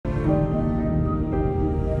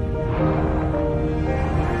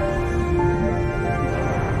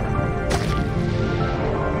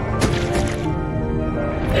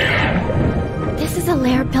This is a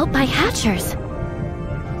lair built by hatchers.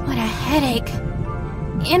 What a headache.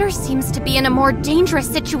 INNARS seems to be in a more dangerous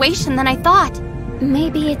situation than I thought.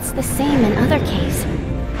 Maybe it's the same in other caves.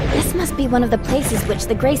 This must be one of the places which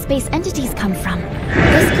the gray space entities come from.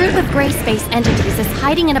 This group of gray space entities is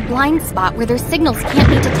hiding in a blind spot where their signals can't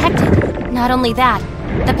be detected. Not only that,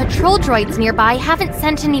 the patrol droids nearby haven't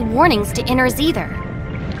sent any warnings to INNARS either.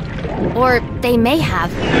 Or they may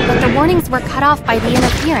have, but the warnings were cut off by the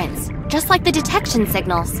interference, just like the detection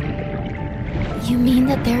signals. You mean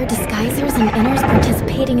that there are disguisers and INNARS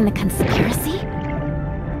participating in the conspiracy?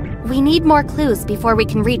 We need more clues before we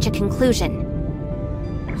can reach a conclusion.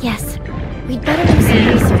 Yes, we'd better do some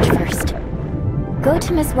research first. Go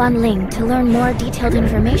to Miss Wan Ling to learn more detailed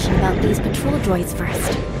information about these patrol droids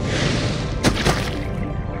first.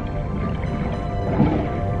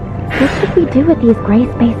 What should we do with these gray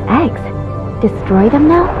space eggs? Destroy them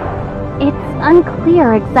now? It's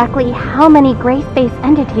unclear exactly how many gray space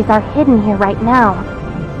entities are hidden here right now.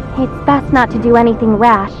 It's best not to do anything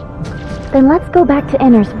rash. Then let's go back to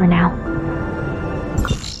INNARS for now.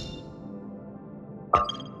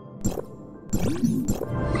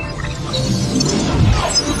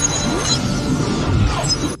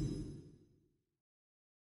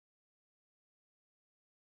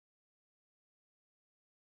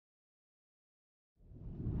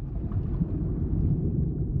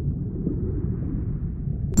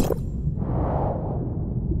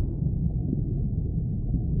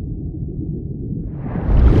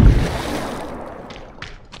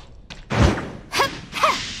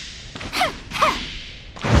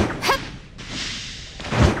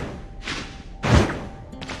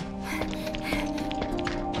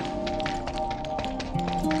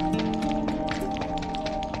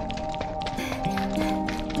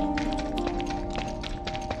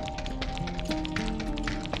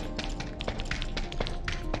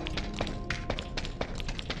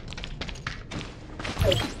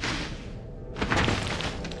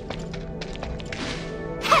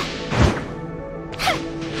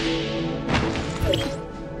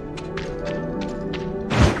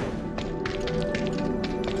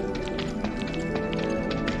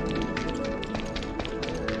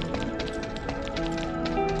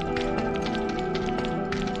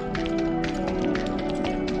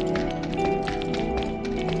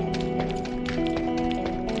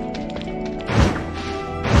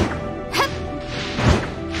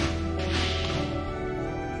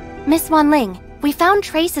 Miss Wan Ling, we found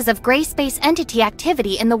traces of gray space entity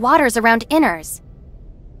activity in the waters around INNARS.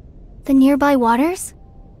 The nearby waters?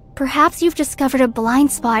 Perhaps you've discovered a blind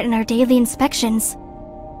spot in our daily inspections.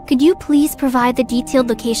 Could you please provide the detailed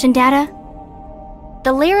location data?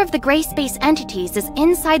 The lair of the gray space entities is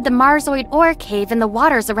inside the Marsoid ore cave in the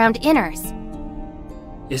waters around INNARS.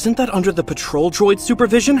 Isn't that under the patrol droid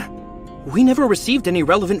supervision? We never received any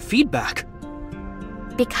relevant feedback.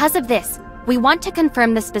 Because of this, we want to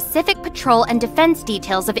confirm the specific patrol and defense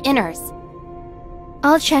details of INNARS.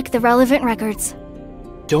 I'll check the relevant records.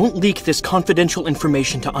 Don't leak this confidential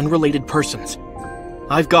information to unrelated persons.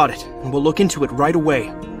 I've got it, and we'll look into it right away.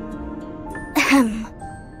 Ahem.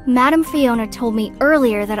 Madam Fiona told me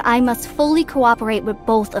earlier that I must fully cooperate with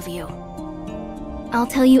both of you. I'll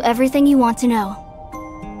tell you everything you want to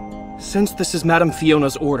know. Since this is Madam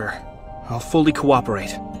Fiona's order, I'll fully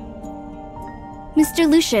cooperate. Mr.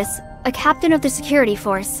 Lucius, a captain of the security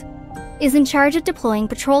force, is in charge of deploying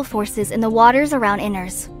patrol forces in the waters around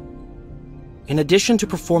INNARS. In addition to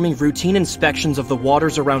performing routine inspections of the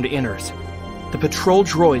waters around INNARS, the patrol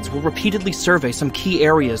droids will repeatedly survey some key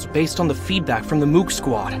areas based on the feedback from the Mook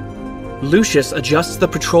Squad. Lucius adjusts the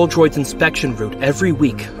patrol droid's inspection route every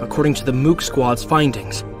week according to the Mook Squad's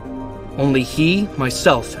findings. Only he,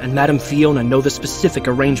 myself, and Madam Fiona know the specific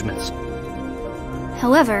arrangements.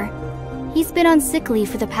 However, he's been on sick leave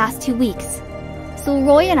for the past 2 weeks, so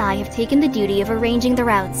Roy and I have taken the duty of arranging the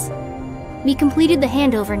routes. We completed the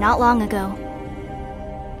handover not long ago.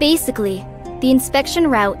 Basically, the inspection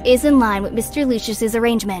route is in line with Mr. Lucius's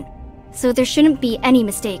arrangement, so there shouldn't be any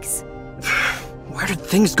mistakes. Where did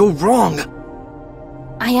things go wrong?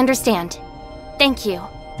 I understand. Thank you.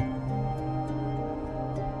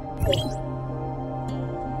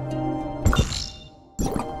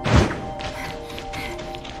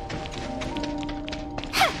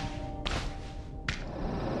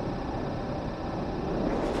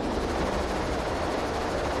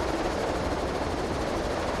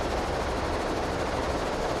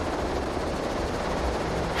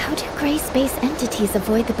 How do gray space entities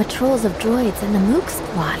avoid the patrols of droids and the Mook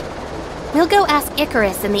Squad? We'll go ask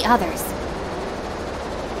Icarus and the others.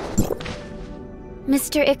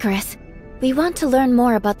 Mr. Icarus, we want to learn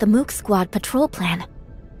more about the Mook Squad patrol plan.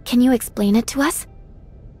 Can you explain it to us?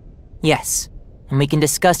 Yes, and we can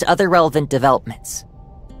discuss other relevant developments.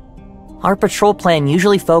 Our patrol plan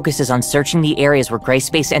usually focuses on searching the areas where gray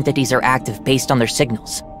space entities are active based on their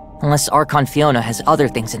signals, unless Archon Fiona has other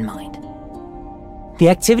things in mind. The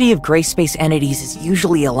activity of gray space entities is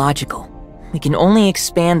usually illogical. We can only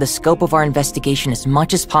expand the scope of our investigation as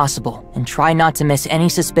much as possible and try not to miss any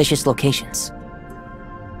suspicious locations.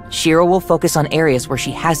 Shiro will focus on areas where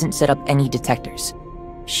she hasn't set up any detectors.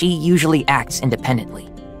 She usually acts independently.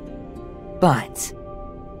 But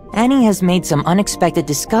Annie has made some unexpected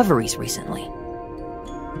discoveries recently.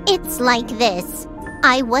 It's like this.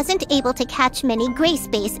 I wasn't able to catch many gray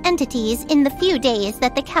space entities in the few days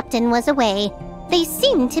that the captain was away. They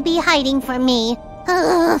seem to be hiding from me.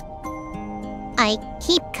 Ugh. I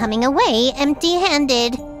keep coming away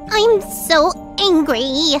empty-handed. I'm so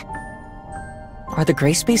angry. Are the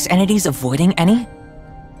gray space entities avoiding Annie?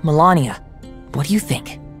 Melania, what do you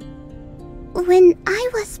think? When I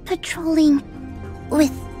was patrolling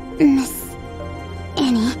with Miss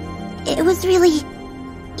Annie, it was really,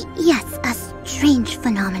 yes, a strange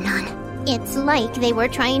phenomenon. It's like they were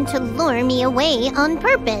trying to lure me away on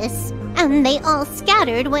purpose, and they all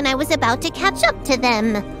scattered when I was about to catch up to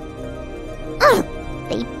them. Ugh,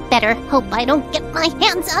 they better hope I don't get my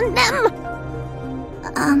hands on them!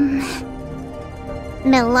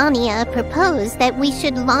 Melania proposed that we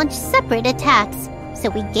should launch separate attacks, so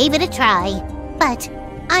we gave it a try. But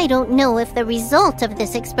I don't know if the result of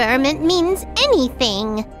this experiment means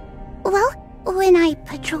anything. Well, when I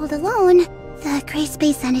patrolled alone, the gray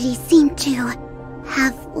space entities seemed to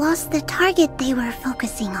have lost the target they were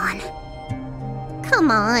focusing on. Come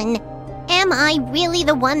on. Am I really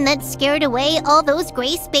the one that scared away all those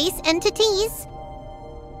gray space entities?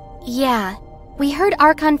 Yeah. We heard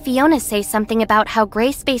Archon Fiona say something about how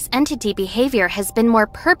gray space entity behavior has been more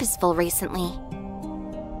purposeful recently.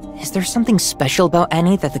 Is there something special about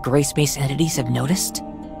Annie that the gray space entities have noticed?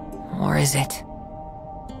 Or is it...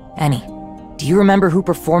 Annie, do you remember who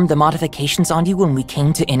performed the modifications on you when we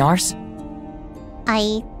came to INNARS?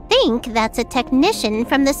 I think that's a technician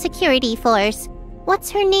from the security force. What's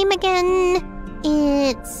her name again?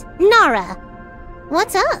 It's Nara.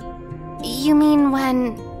 What's up? You mean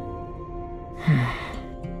when...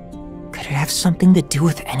 Could it have something to do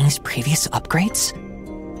with Annie's previous upgrades?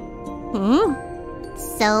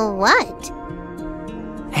 So what?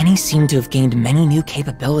 Annie seemed to have gained many new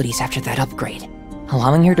capabilities after that upgrade,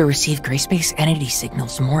 allowing her to receive gray space entity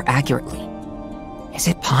signals more accurately. Is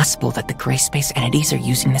it possible that the gray space entities are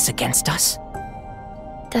using this against us?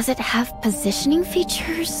 Does it have positioning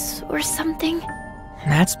features or something?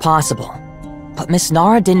 That's possible. But Miss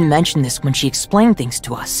Nara didn't mention this when she explained things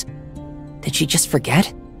to us. Did she just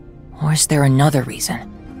forget? Or is there another reason?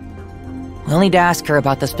 We'll need to ask her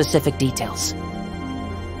about the specific details.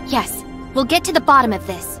 Yes, we'll get to the bottom of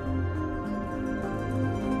this.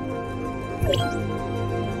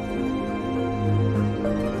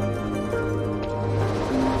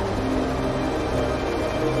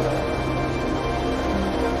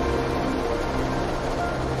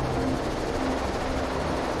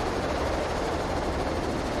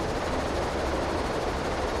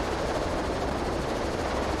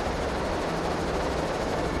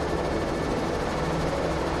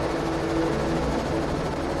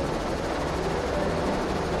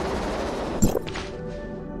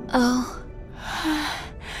 Oh.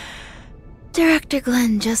 Director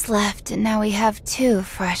Glenn just left, and now we have 2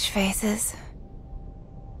 fresh faces.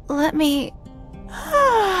 Let me...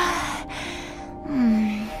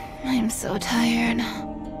 I'm so tired.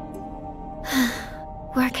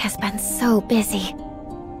 Work has been so busy.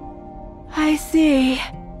 I see.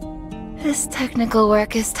 This technical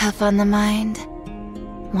work is tough on the mind.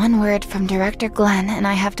 One word from Director Glenn, and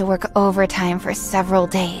I have to work overtime for several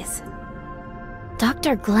days.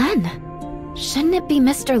 Dr. Glenn? Shouldn't it be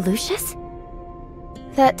Mr. Lucius?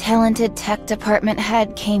 That talented tech department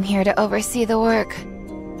head came here to oversee the work.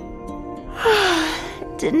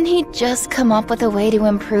 Didn't he just come up with a way to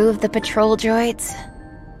improve the patrol droids?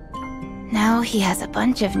 Now he has a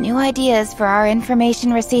bunch of new ideas for our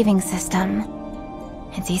information receiving system.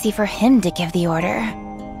 It's easy for him to give the order.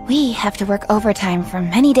 We have to work overtime for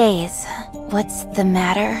many days. What's the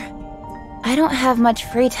matter? I don't have much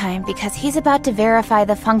free time because he's about to verify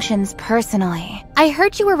the functions personally. I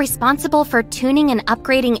heard you were responsible for tuning and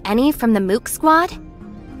upgrading Annie from the Mook Squad?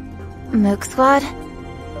 Mook Squad?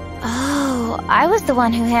 Oh, I was the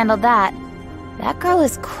one who handled that. That girl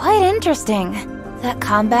is quite interesting. That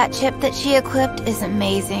combat chip that she equipped is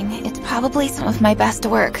amazing. It's probably some of my best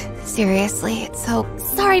work. Seriously, it's so...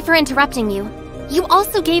 Sorry for interrupting you. You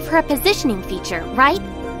also gave her a positioning feature, right?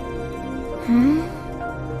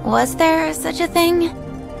 Was there such a thing?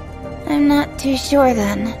 I'm not too sure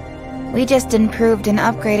then. We just improved and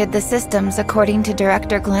upgraded the systems according to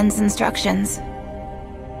Director Glenn's instructions.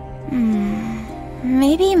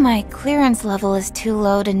 Maybe my clearance level is too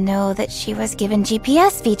low to know that she was given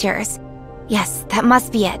GPS features. Yes, that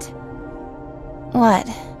must be it. What?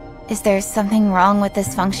 Is there something wrong with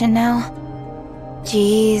this function now?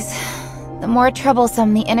 Jeez. The more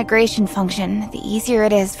troublesome the integration function, the easier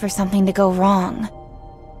it is for something to go wrong.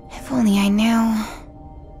 If only I knew.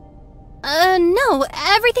 No,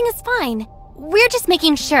 everything is fine. We're just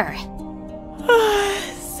making sure.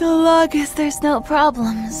 So long as there's no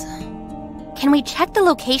problems. Can we check the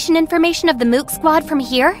location information of the Mook Squad from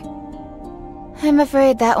here? I'm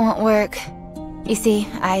afraid that won't work. You see,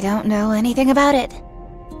 I don't know anything about it.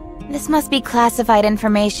 This must be classified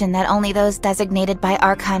information that only those designated by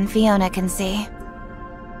Archon Fiona can see.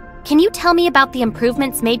 Can you tell me about the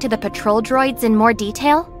improvements made to the patrol droids in more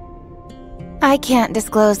detail? I can't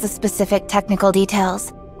disclose the specific technical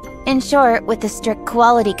details. In short, with the strict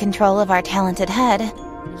quality control of our talented head,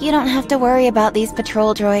 you don't have to worry about these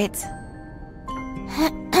patrol droids.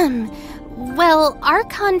 Well,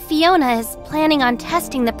 Archon Fiona is planning on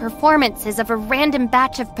testing the performances of a random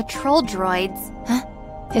batch of patrol droids. Huh?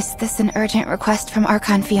 Is this an urgent request from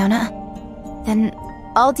Archon Fiona? Then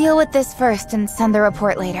I'll deal with this first and send the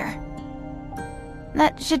report later.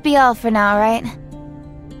 That should be all for now, right?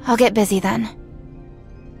 I'll get busy then.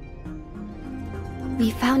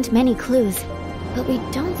 We found many clues, but we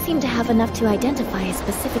don't seem to have enough to identify a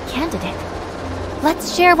specific candidate.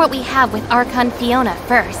 Let's share what we have with Archon Fiona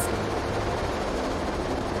first.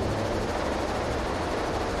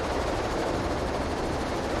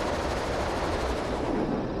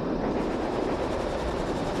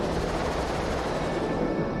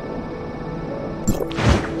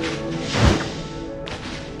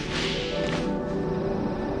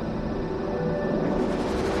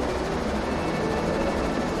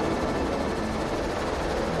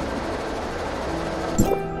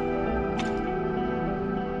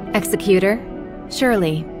 Executor,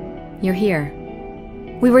 Shirley, you're here.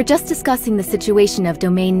 We were just discussing the situation of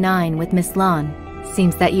Domain 9 with Miss Lon.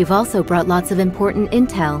 Seems that you've also brought lots of important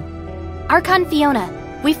intel. Archon Fiona,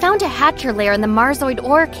 we found a Hatcher lair in the Marsoid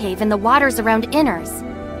ore cave in the waters around Innars.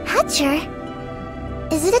 Hatcher?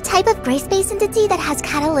 Is it a type of gray space entity that has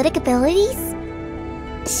catalytic abilities?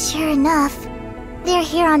 Sure enough. They're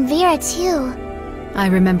here on Vera too. I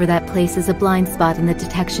remember that place as a blind spot in the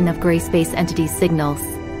detection of gray space entity signals.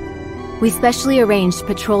 We specially arranged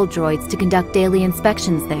patrol droids to conduct daily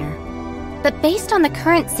inspections there. But based on the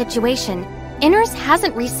current situation, Innars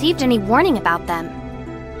hasn't received any warning about them.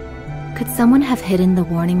 Could someone have hidden the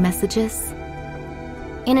warning messages?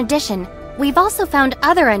 In addition, we've also found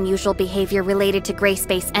other unusual behavior related to gray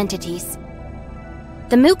space entities.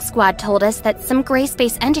 The Mook Squad told us that some gray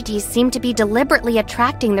space entities seem to be deliberately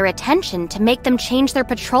attracting their attention to make them change their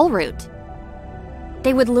patrol route.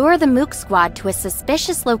 They would lure the Mook Squad to a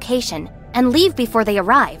suspicious location and leave before they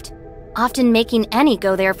arrived, often making any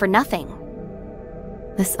go there for nothing.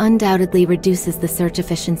 This undoubtedly reduces the search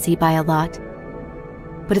efficiency by a lot.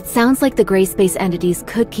 But it sounds like the gray space entities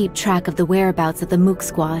could keep track of the whereabouts of the Mook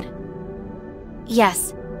Squad.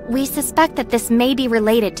 Yes, we suspect that this may be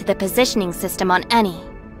related to the positioning system on Eni.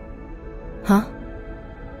 Huh?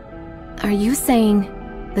 Are you saying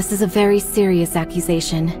this is a very serious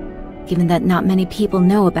accusation? Given that not many people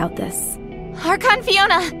know about this. Archon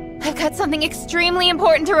Fiona! I've got something extremely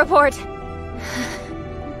important to report.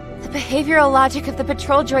 The behavioral logic of the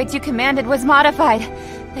patrol droids you commanded was modified.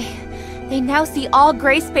 They now see all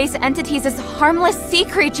gray space entities as harmless sea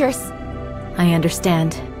creatures. I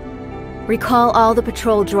understand. Recall all the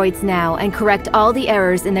patrol droids now and correct all the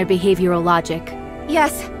errors in their behavioral logic.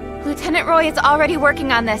 Yes, Lieutenant Roy is already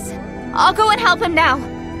working on this. I'll go and help him now.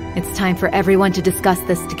 It's time for everyone to discuss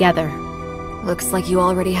this together. Looks like you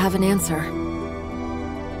already have an answer.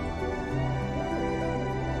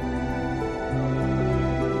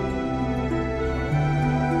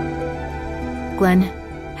 Glenn,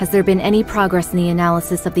 has there been any progress in the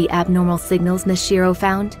analysis of the abnormal signals Miss Shiro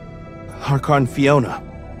found? Archon Fiona,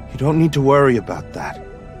 you don't need to worry about that.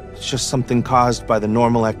 It's just something caused by the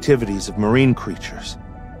normal activities of marine creatures.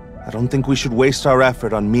 I don't think we should waste our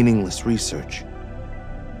effort on meaningless research.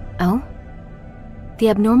 Oh? The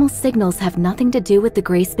abnormal signals have nothing to do with the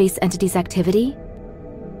gray space entity's activity?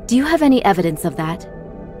 Do you have any evidence of that?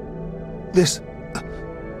 This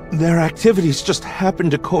Their activities just happen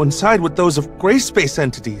to coincide with those of gray space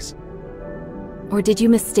entities. Or did you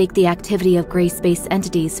mistake the activity of gray space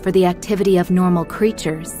entities for the activity of normal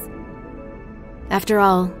creatures? After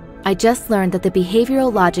all, I just learned that the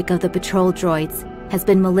behavioral logic of the patrol droids has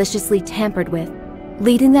been maliciously tampered with,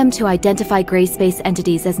 leading them to identify gray space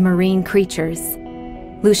entities as marine creatures.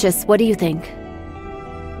 Lucius, what do you think?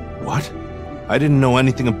 What? I didn't know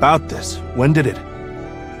anything about this. When did it?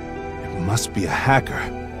 It must be a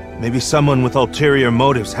hacker. Maybe someone with ulterior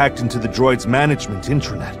motives hacked into the droid's management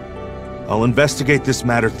intranet. I'll investigate this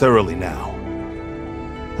matter thoroughly now.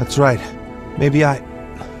 That's right. Maybe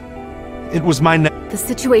it was my The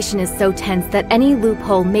situation is so tense that any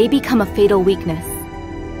loophole may become a fatal weakness.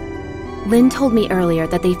 Lynn told me earlier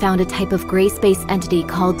that they found a type of gray space entity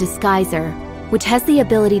called Disguiser, which has the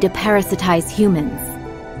ability to parasitize humans.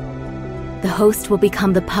 The host will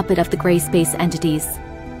become the puppet of the gray space entities.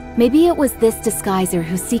 Maybe it was this Disguiser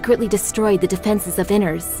who secretly destroyed the defenses of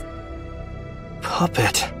INNARS.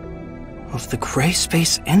 Puppet of the gray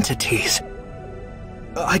space entities.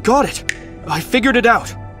 I got it! I figured it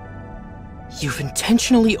out! You've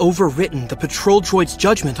intentionally overwritten the patrol droid's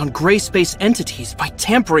judgment on gray space entities by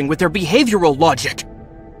tampering with their behavioral logic.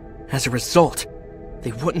 As a result,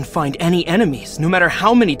 they wouldn't find any enemies, no matter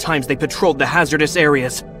how many times they patrolled the hazardous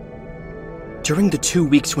areas. During the 2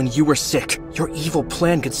 weeks when you were sick, your evil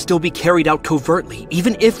plan could still be carried out covertly,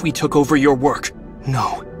 even if we took over your work.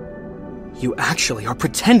 No. You actually are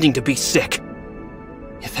pretending to be sick.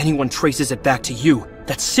 If anyone traces it back to you,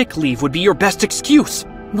 that sick leave would be your best excuse.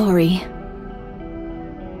 Lori.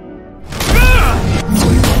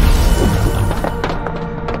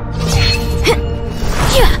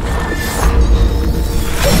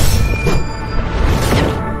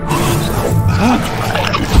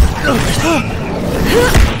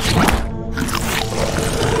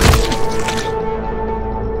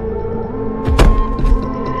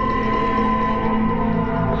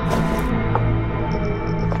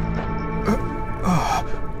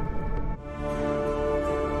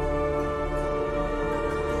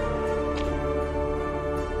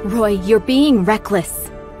 Roy, you're being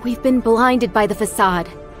reckless. We've been blinded by the facade.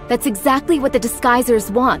 That's exactly what the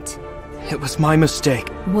Disguisers want. It was my mistake.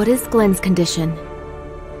 What is Glenn's condition?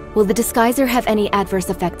 Will the Disguiser have any adverse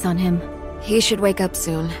effects on him? He should wake up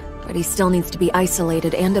soon, but he still needs to be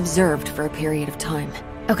isolated and observed for a period of time.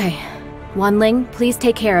 Okay. Wanling, please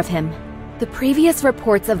take care of him. The previous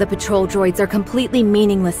reports of the patrol droids are completely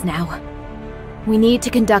meaningless now. We need to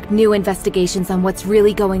conduct new investigations on what's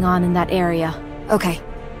really going on in that area. Okay.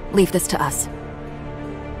 Leave this to us.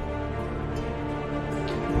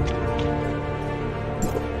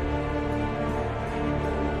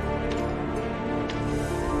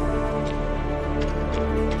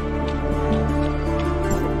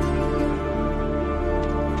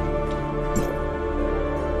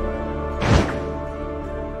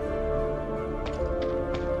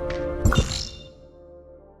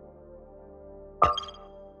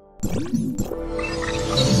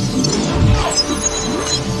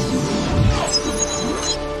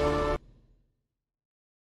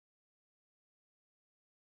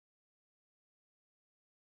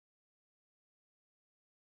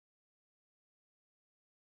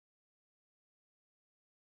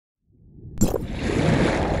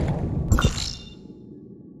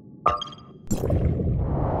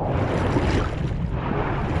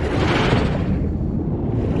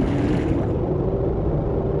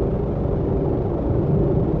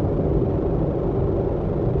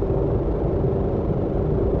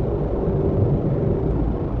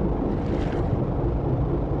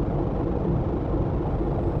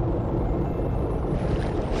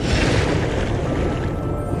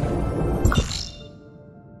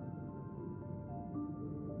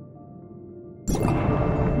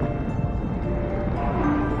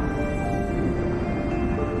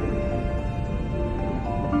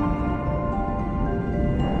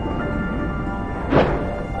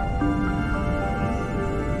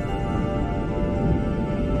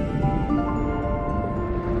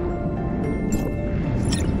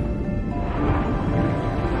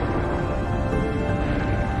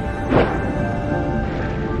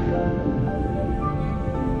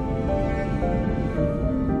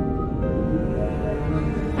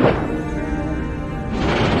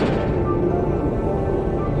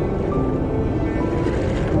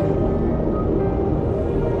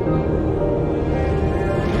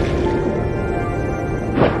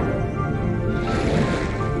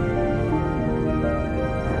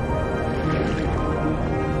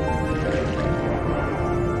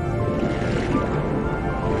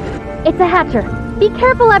 It's a hatcher. Be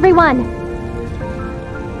careful, everyone!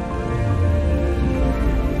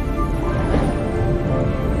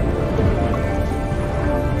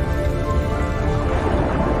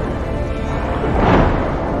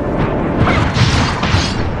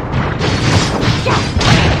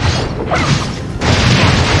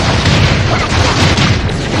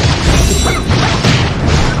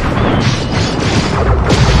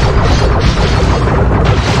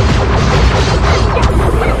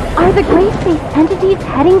 space entities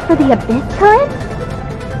heading for the Abyss Current?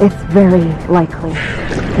 It's very likely.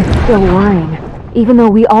 It's still worrying, even though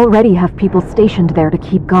we already have people stationed there to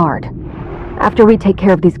keep guard. After we take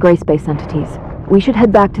care of these gray space entities, we should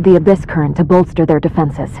head back to the Abyss Current to bolster their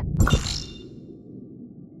defenses.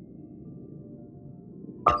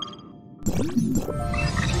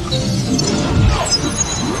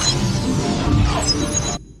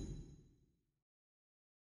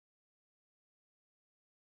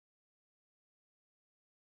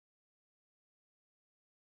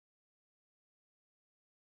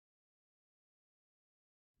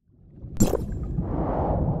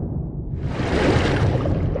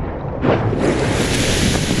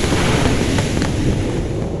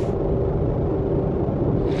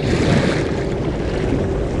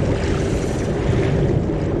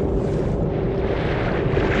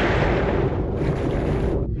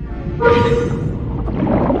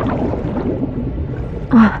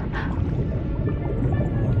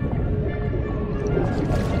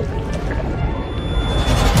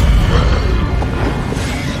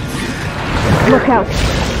 Look out!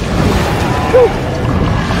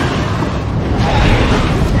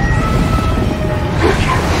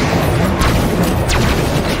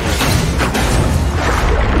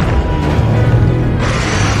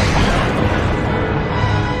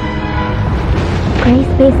 Gray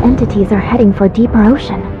space entities are heading for deeper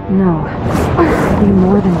ocean. No. Maybe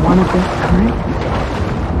more than one Abyss Current?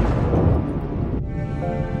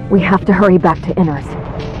 We have to hurry back to INNARS.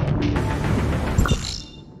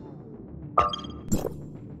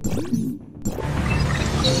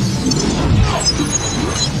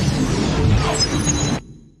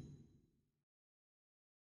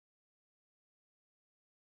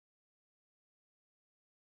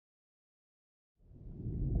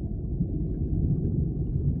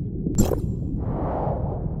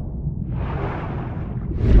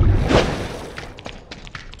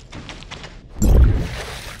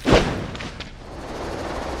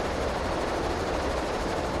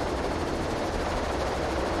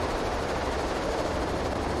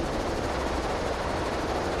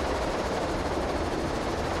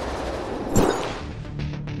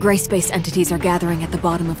 Gray space entities are gathering at the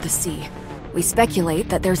bottom of the sea. We speculate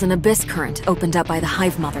that there's an abyss current opened up by the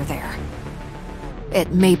Hive Mother there.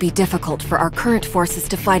 It may be difficult for our current forces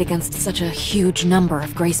to fight against such a huge number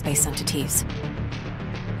of gray space entities.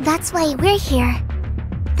 That's why we're here.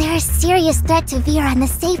 They're a serious threat to Vera and the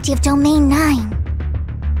safety of Domain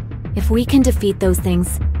 9. If we can defeat those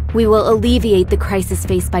things, we will alleviate the crisis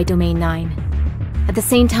faced by Domain 9. At the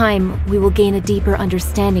same time, we will gain a deeper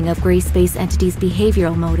understanding of gray space entities'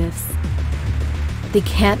 behavioral motives. They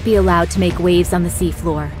can't be allowed to make waves on the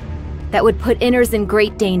seafloor. That would put INNARS in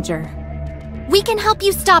great danger. We can help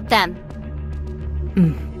you stop them!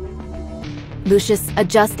 Lucius,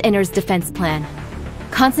 adjust INNARS' defense plan.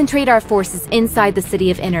 Concentrate our forces inside the city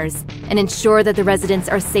of INNARS, and ensure that the residents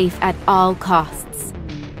are safe at all costs.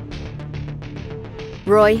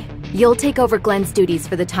 Roy, you'll take over Glenn's duties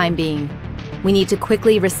for the time being. We need to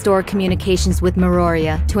quickly restore communications with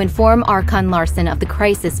Meroria to inform Archon Larson of the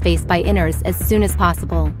crisis faced by INNARS as soon as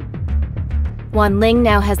possible. Wan Ling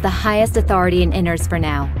now has the highest authority in INNARS for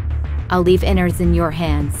now. I'll leave INNARS in your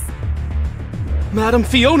hands. Madam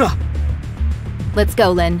Fiona! Let's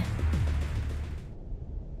go, Lin.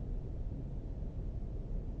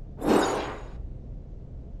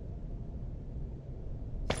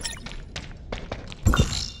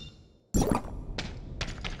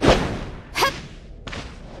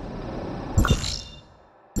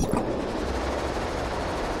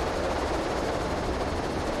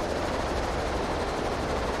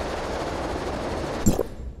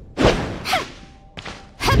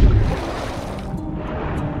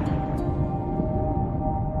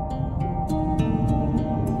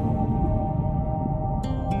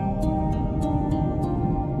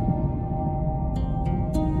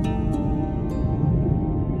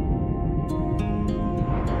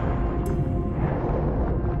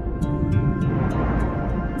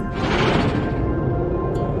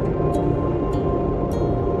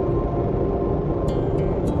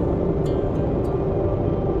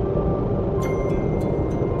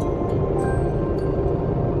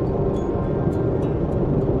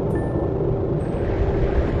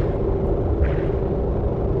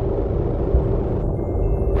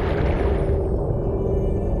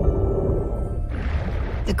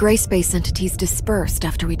 The gray space entities dispersed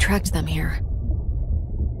after we tracked them here.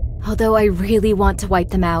 Although I really want to wipe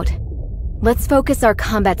them out, let's focus our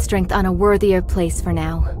combat strength on a worthier place for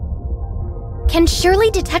now. Can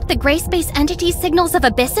Shirley detect the gray space entities' signals of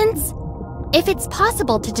abyssins? If it's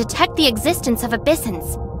possible to detect the existence of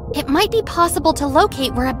abyssins, it might be possible to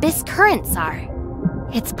locate where abyss currents are.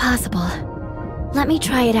 It's possible. Let me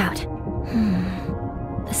try it out.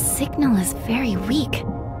 The signal is very weak.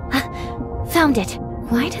 Found it.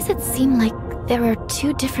 Why does it seem like there are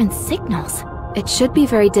two different signals? It should be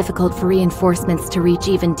very difficult for reinforcements to reach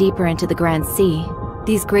even deeper into the Grand Sea.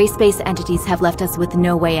 These gray space entities have left us with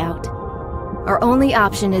no way out. Our only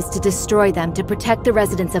option is to destroy them to protect the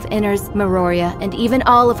residents of Innars, Meroria, and even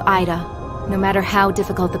all of Ida, no matter how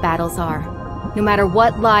difficult the battles are. No matter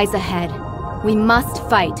what lies ahead, we must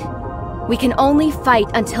fight. We can only fight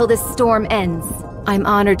until this storm ends. I'm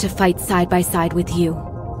honored to fight side by side with you.